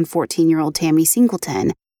attack on 14-year-old Tammy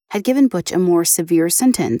Singleton had given Butch a more severe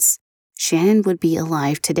sentence, Shannon would be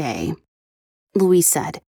alive today. Luis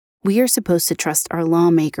said, "We are supposed to trust our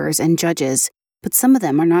lawmakers and judges, but some of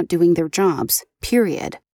them are not doing their jobs,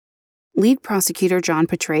 period." Lead prosecutor John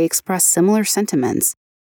Petray expressed similar sentiments.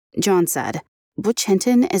 John said, "Butch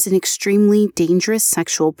Hinton is an extremely dangerous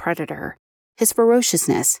sexual predator. His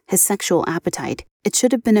ferociousness, his sexual appetite, it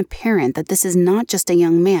should have been apparent that this is not just a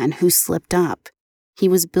young man who slipped up. He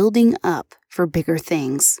was building up for bigger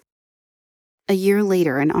things." A year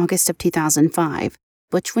later, in August of 2005,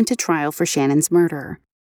 Butch went to trial for Shannon's murder.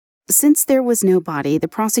 Since there was no body, the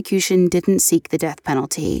prosecution didn't seek the death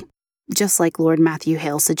penalty. Just like Lord Matthew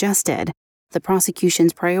Hale suggested, the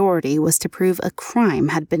prosecution's priority was to prove a crime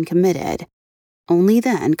had been committed. Only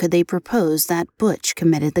then could they propose that Butch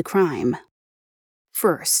committed the crime.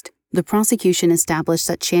 First, the prosecution established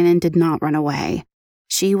that Shannon did not run away.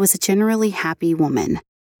 She was a generally happy woman.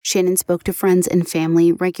 Shannon spoke to friends and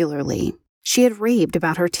family regularly. She had raved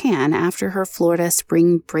about her tan after her Florida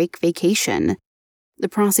spring break vacation. The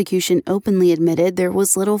prosecution openly admitted there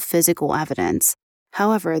was little physical evidence.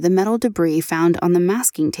 However, the metal debris found on the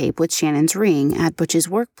masking tape with Shannon's ring at Butch's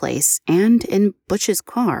workplace and in Butch's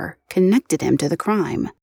car connected him to the crime.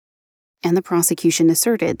 And the prosecution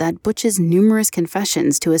asserted that Butch's numerous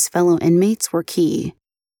confessions to his fellow inmates were key.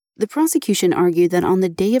 The prosecution argued that on the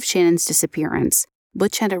day of Shannon's disappearance,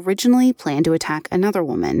 Butch had originally planned to attack another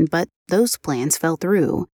woman, but those plans fell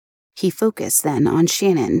through. He focused then on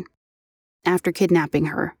Shannon. After kidnapping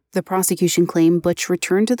her, the prosecution claimed Butch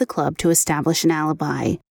returned to the club to establish an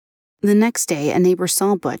alibi. The next day, a neighbor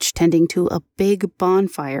saw Butch tending to a big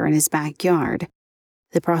bonfire in his backyard.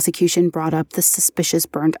 The prosecution brought up the suspicious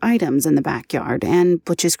burned items in the backyard and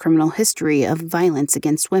Butch's criminal history of violence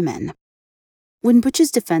against women. When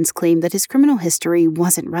Butch's defense claimed that his criminal history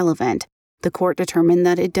wasn't relevant, the court determined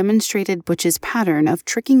that it demonstrated Butch's pattern of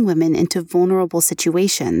tricking women into vulnerable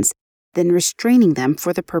situations, then restraining them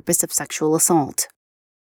for the purpose of sexual assault.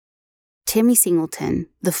 Tammy Singleton,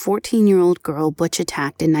 the 14-year-old girl Butch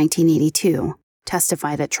attacked in 1982,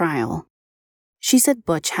 testified at trial. She said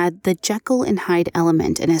Butch had the Jekyll and Hyde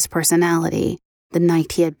element in his personality the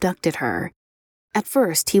night he abducted her. At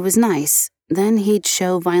first, he was nice. Then he'd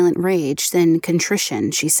show violent rage, then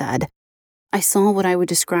contrition, she said. I saw what I would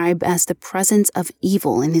describe as the presence of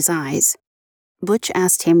evil in his eyes. Butch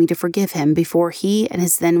asked Tammy to forgive him before he and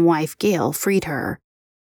his then-wife Gail freed her.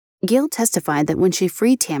 Gail testified that when she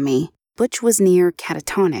freed Tammy, Butch was near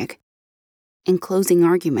catatonic. In closing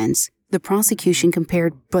arguments, the prosecution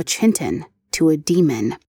compared Butch Hinton to a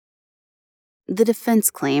demon. The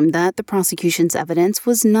defense claimed that the prosecution's evidence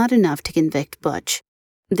was not enough to convict Butch.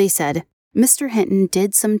 They said, Mr. Hinton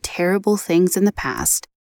did some terrible things in the past,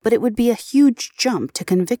 but it would be a huge jump to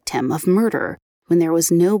convict him of murder when there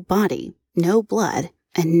was no body, no blood,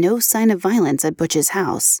 and no sign of violence at Butch's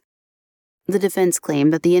house. The defense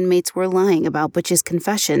claimed that the inmates were lying about Butch's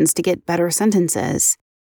confessions to get better sentences.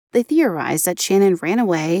 They theorized that Shannon ran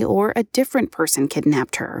away or a different person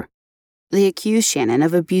kidnapped her. They accused Shannon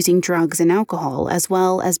of abusing drugs and alcohol as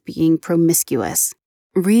well as being promiscuous.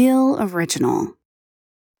 Real original.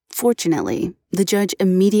 Fortunately, the judge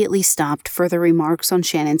immediately stopped further remarks on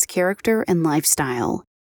Shannon's character and lifestyle.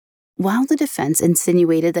 While the defense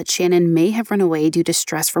insinuated that Shannon may have run away due to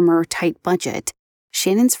stress from her tight budget,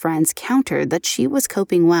 Shannon's friends countered that she was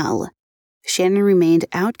coping well. Shannon remained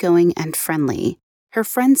outgoing and friendly. Her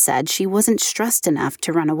friends said she wasn't stressed enough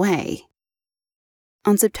to run away.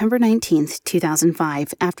 On September 19,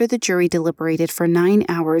 2005, after the jury deliberated for 9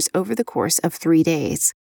 hours over the course of 3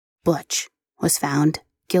 days, Butch was found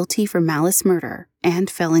guilty for malice murder and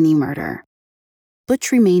felony murder.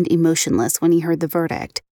 Butch remained emotionless when he heard the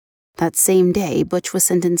verdict. That same day, Butch was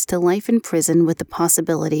sentenced to life in prison with the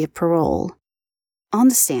possibility of parole. On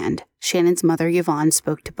the stand, Shannon's mother Yvonne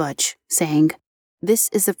spoke to Butch, saying, "This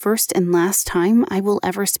is the first and last time I will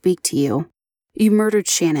ever speak to you. You murdered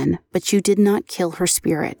Shannon, but you did not kill her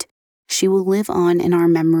spirit. She will live on in our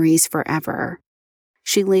memories forever."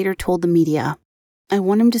 She later told the media, "I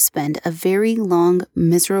want him to spend a very long,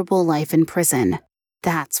 miserable life in prison.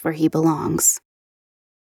 That's where he belongs."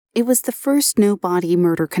 It was the first no-body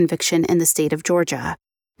murder conviction in the state of Georgia.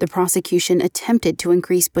 The prosecution attempted to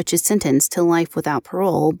increase Butch's sentence to life without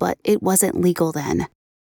parole, but it wasn't legal then.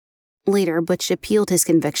 Later, Butch appealed his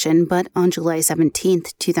conviction, but on July 17,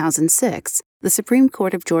 2006, the Supreme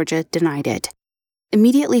Court of Georgia denied it.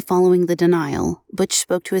 Immediately following the denial, Butch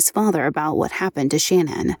spoke to his father about what happened to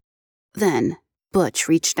Shannon. Then, Butch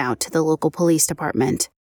reached out to the local police department.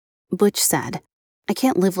 Butch said, "I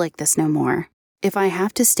can't live like this no more. If I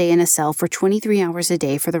have to stay in a cell for 23 hours a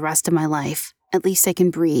day for the rest of my life, at least I can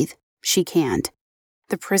breathe. She can't.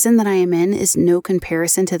 The prison that I am in is no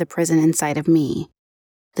comparison to the prison inside of me."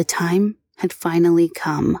 The time had finally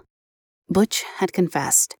come. Butch had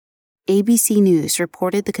confessed. ABC News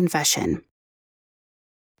reported the confession.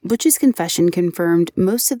 Butch's confession confirmed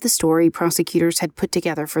most of the story prosecutors had put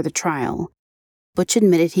together for the trial. Butch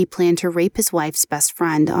admitted he planned to rape his wife's best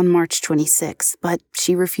friend on March 26, but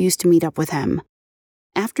she refused to meet up with him.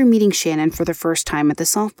 After meeting Shannon for the first time at the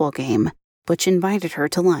softball game, Butch invited her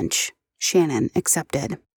to lunch. Shannon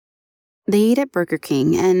accepted. They ate at Burger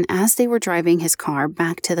King, and as they were driving his car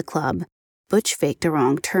back to the club, Butch faked a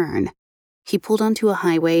wrong turn. He pulled onto a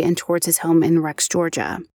highway and towards his home in Rex,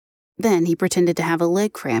 Georgia. Then he pretended to have a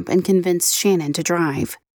leg cramp and convinced Shannon to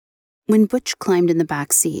drive. When Butch climbed in the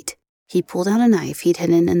back seat, he pulled out a knife he'd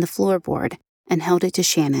hidden in the floorboard and held it to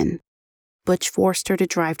Shannon. Butch forced her to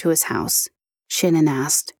drive to his house. Shannon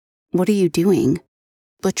asked, "What are you doing?"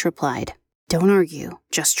 Butch replied, "Don't argue,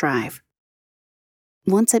 just drive."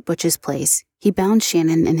 Once at Butch's place, he bound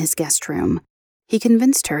Shannon in his guest room. He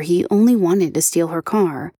convinced her he only wanted to steal her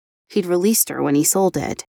car. He'd released her when he sold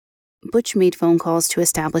it. Butch made phone calls to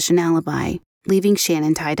establish an alibi, leaving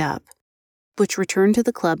Shannon tied up. Butch returned to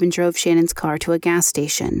the club and drove Shannon's car to a gas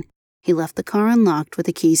station. He left the car unlocked with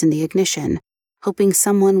the keys in the ignition, hoping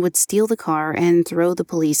someone would steal the car and throw the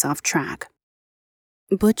police off track.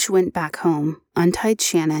 Butch went back home, untied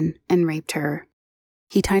Shannon, and raped her.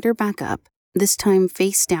 He tied her back up, this time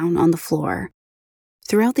face down on the floor.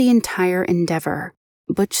 Throughout the entire endeavor,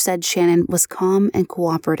 Butch said Shannon was calm and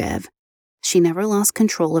cooperative. She never lost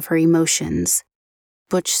control of her emotions.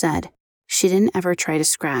 Butch said she didn't ever try to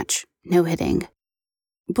scratch, no hitting.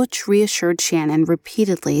 Butch reassured Shannon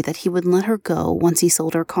repeatedly that he would let her go once he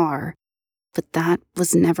sold her car, but that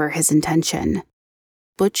was never his intention.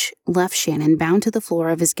 Butch left Shannon bound to the floor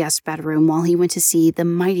of his guest bedroom while he went to see the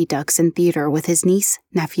Mighty Ducks in theater with his niece,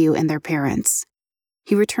 nephew, and their parents.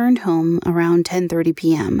 He returned home around 10:30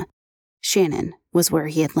 p.m. Shannon was where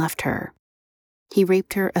he had left her. He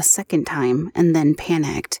raped her a second time and then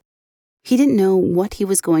panicked. He didn't know what he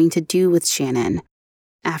was going to do with Shannon.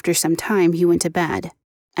 After some time, he went to bed.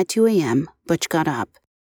 At 2 a.m., Butch got up.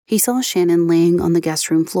 He saw Shannon laying on the guest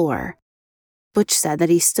room floor. Butch said that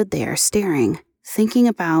he stood there staring, thinking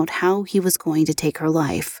about how he was going to take her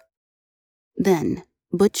life. Then,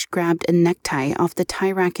 Butch grabbed a necktie off the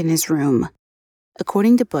tie rack in his room.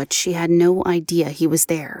 According to Butch, she had no idea he was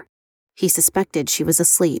there. He suspected she was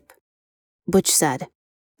asleep. Butch said,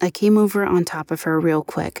 "I came over on top of her real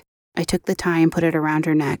quick. I took the tie and put it around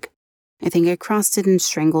her neck. I think I crossed it and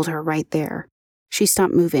strangled her right there. She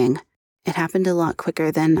stopped moving. It happened a lot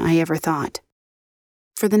quicker than I ever thought."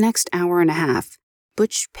 For the next hour and a half,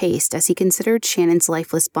 Butch paced as he considered Shannon's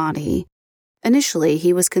lifeless body. Initially,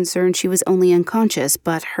 he was concerned she was only unconscious,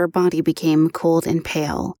 but her body became cold and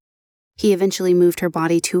pale. He eventually moved her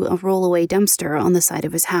body to a rollaway dumpster on the side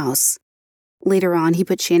of his house. Later on, he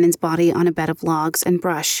put Shannon's body on a bed of logs and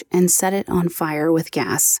brush and set it on fire with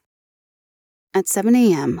gas. At 7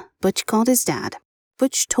 a.m., Butch called his dad.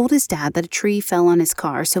 Butch told his dad that a tree fell on his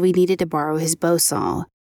car, so he needed to borrow his bow saw.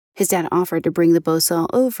 His dad offered to bring the bow saw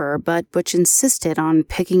over, but Butch insisted on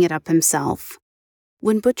picking it up himself.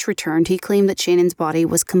 When Butch returned, he claimed that Shannon's body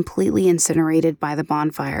was completely incinerated by the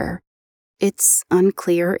bonfire. It's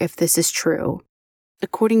unclear if this is true.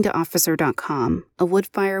 According to Officer.com, a wood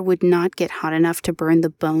fire would not get hot enough to burn the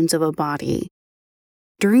bones of a body.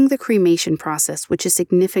 During the cremation process, which is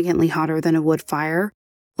significantly hotter than a wood fire,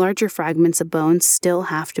 larger fragments of bones still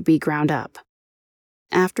have to be ground up.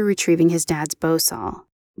 After retrieving his dad's bow saw,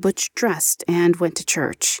 Butch dressed and went to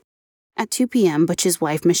church. At 2 p.m., Butch's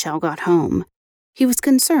wife, Michelle, got home. He was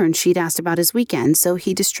concerned she'd asked about his weekend, so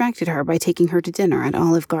he distracted her by taking her to dinner at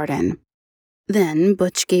Olive Garden. Then,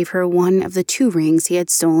 Butch gave her one of the 2 rings he had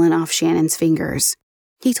stolen off Shannon's fingers.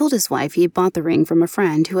 He told his wife he had bought the ring from a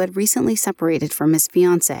friend who had recently separated from his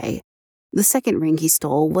fiancée. The second ring he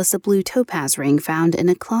stole was the blue topaz ring found in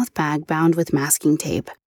a cloth bag bound with masking tape.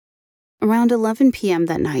 Around 11 p.m.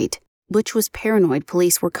 that night, Butch was paranoid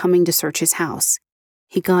police were coming to search his house.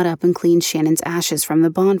 He got up and cleaned Shannon's ashes from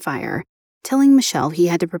the bonfire, telling Michelle he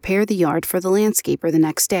had to prepare the yard for the landscaper the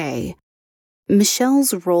next day.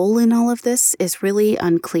 Michelle's role in all of this is really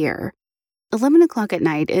unclear. 11 o'clock at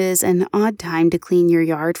night is an odd time to clean your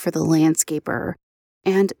yard for the landscaper,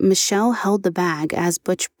 and Michelle held the bag as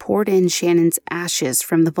Butch poured in Shannon's ashes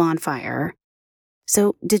from the bonfire.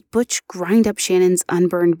 So, did Butch grind up Shannon's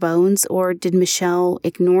unburned bones, or did Michelle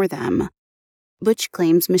ignore them? Butch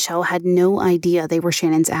claims Michelle had no idea they were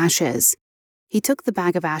Shannon's ashes. He took the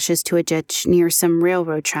bag of ashes to a ditch near some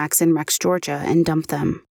railroad tracks in Rex, Georgia, and dumped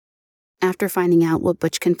them. After finding out what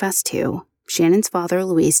Butch confessed to, Shannon's father,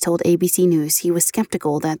 Louis, told ABC News he was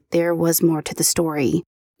skeptical that there was more to the story.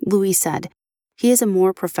 Louis said, "He is a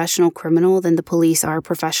more professional criminal than the police are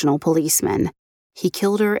professional policemen. He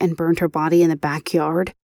killed her and burned her body in the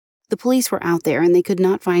backyard. The police were out there and they could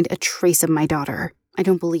not find a trace of my daughter. I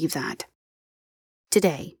don't believe that."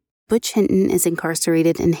 Today, Butch Hinton is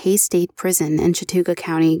incarcerated in Hays State Prison in Chattooga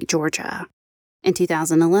County, Georgia. In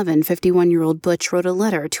 2011, 51-year-old Butch wrote a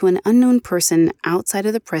letter to an unknown person outside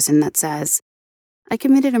of the prison that says, "I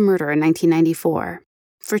committed a murder in 1994.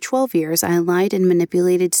 For 12 years, I lied and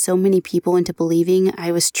manipulated so many people into believing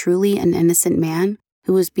I was truly an innocent man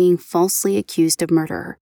who was being falsely accused of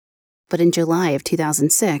murder. But in July of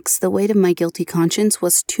 2006, the weight of my guilty conscience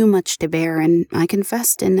was too much to bear, and I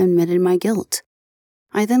confessed and admitted my guilt.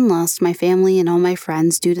 I then lost my family and all my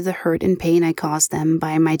friends due to the hurt and pain I caused them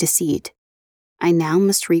by my deceit. I now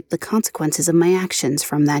must reap the consequences of my actions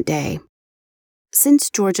from that day. Since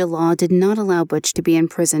Georgia law did not allow Butch to be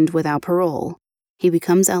imprisoned without parole, he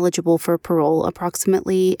becomes eligible for parole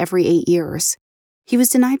approximately every 8 years. He was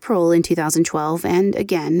denied parole in 2012 and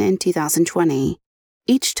again in 2020.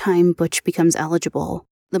 Each time Butch becomes eligible,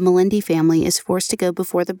 the Melendi family is forced to go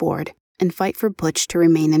before the board and fight for Butch to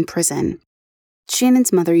remain in prison.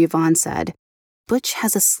 Shannon's mother, Yvonne, said, "Butch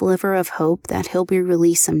has a sliver of hope that he'll be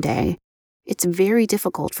released someday. It's very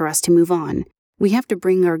difficult for us to move on. We have to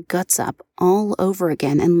bring our guts up all over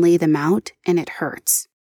again and lay them out, and it hurts."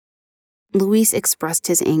 Luis expressed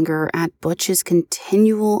his anger at Butch's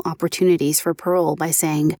continual opportunities for parole by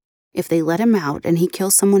saying, if they let him out and he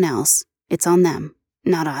kills someone else, it's on them,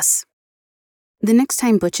 not us. The next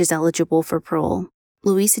time Butch is eligible for parole,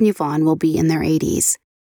 Luis and Yvonne will be in their 80s.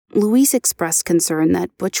 Luis expressed concern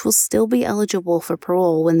that Butch will still be eligible for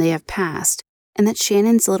parole when they have passed, and that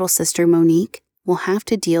Shannon's little sister, Monique, will have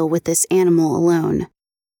to deal with this animal alone.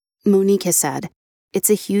 Monique has said, "It's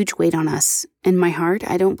a huge weight on us. In my heart,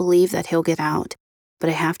 I don't believe that he'll get out, but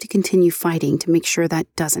I have to continue fighting to make sure that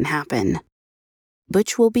doesn't happen."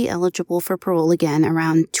 Butch will be eligible for parole again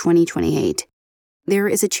around 2028. There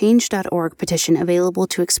is a change.org petition available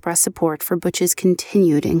to express support for Butch's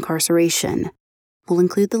continued incarceration. We'll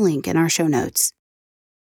include the link in our show notes.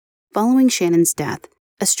 Following Shannon's death,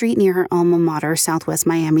 a street near her alma mater, Southwest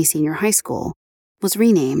Miami Senior High School, was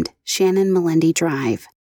renamed Shannon Melendi Drive.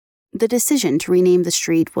 The decision to rename the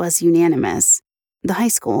street was unanimous. The high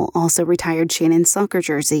school also retired Shannon's soccer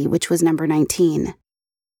jersey, which was number 19.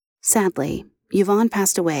 Sadly, Yvonne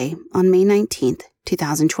passed away on May 19,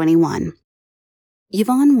 2021.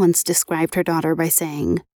 Yvonne once described her daughter by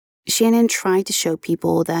saying, "Shannon tried to show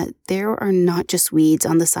people that there are not just weeds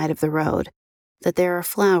on the side of the road, that there are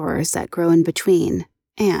flowers that grow in between,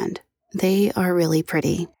 and they are really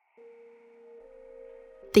pretty."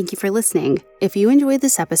 Thank you for listening. If you enjoyed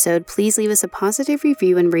this episode, please leave us a positive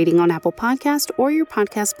review and rating on Apple Podcast or your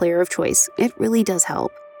podcast player of choice. It really does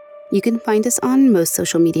help. You can find us on most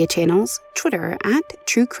social media channels, Twitter at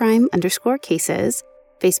truecrime_cases,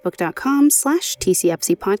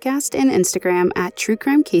 Facebook.com/TCFC podcast, and Instagram at True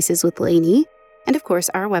Crime Cases with Lainey. And of course,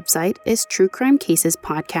 our website is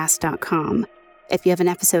truecrimecasespodcast.com. If you have an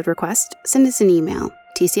episode request, send us an email,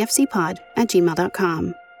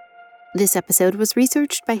 tcfcpod@gmail.com. This episode was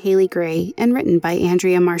researched by Haley Gray and written by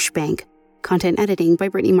Andrea Marshbank. Content editing by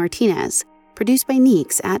Brittany Martinez. Produced by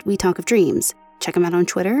Neeks at We Talk of Dreams. Check them out on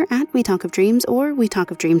Twitter at We Talk of Dreams or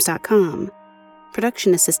WeTalkOfDreams.com.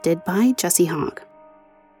 Production assisted by Jesse Hawk.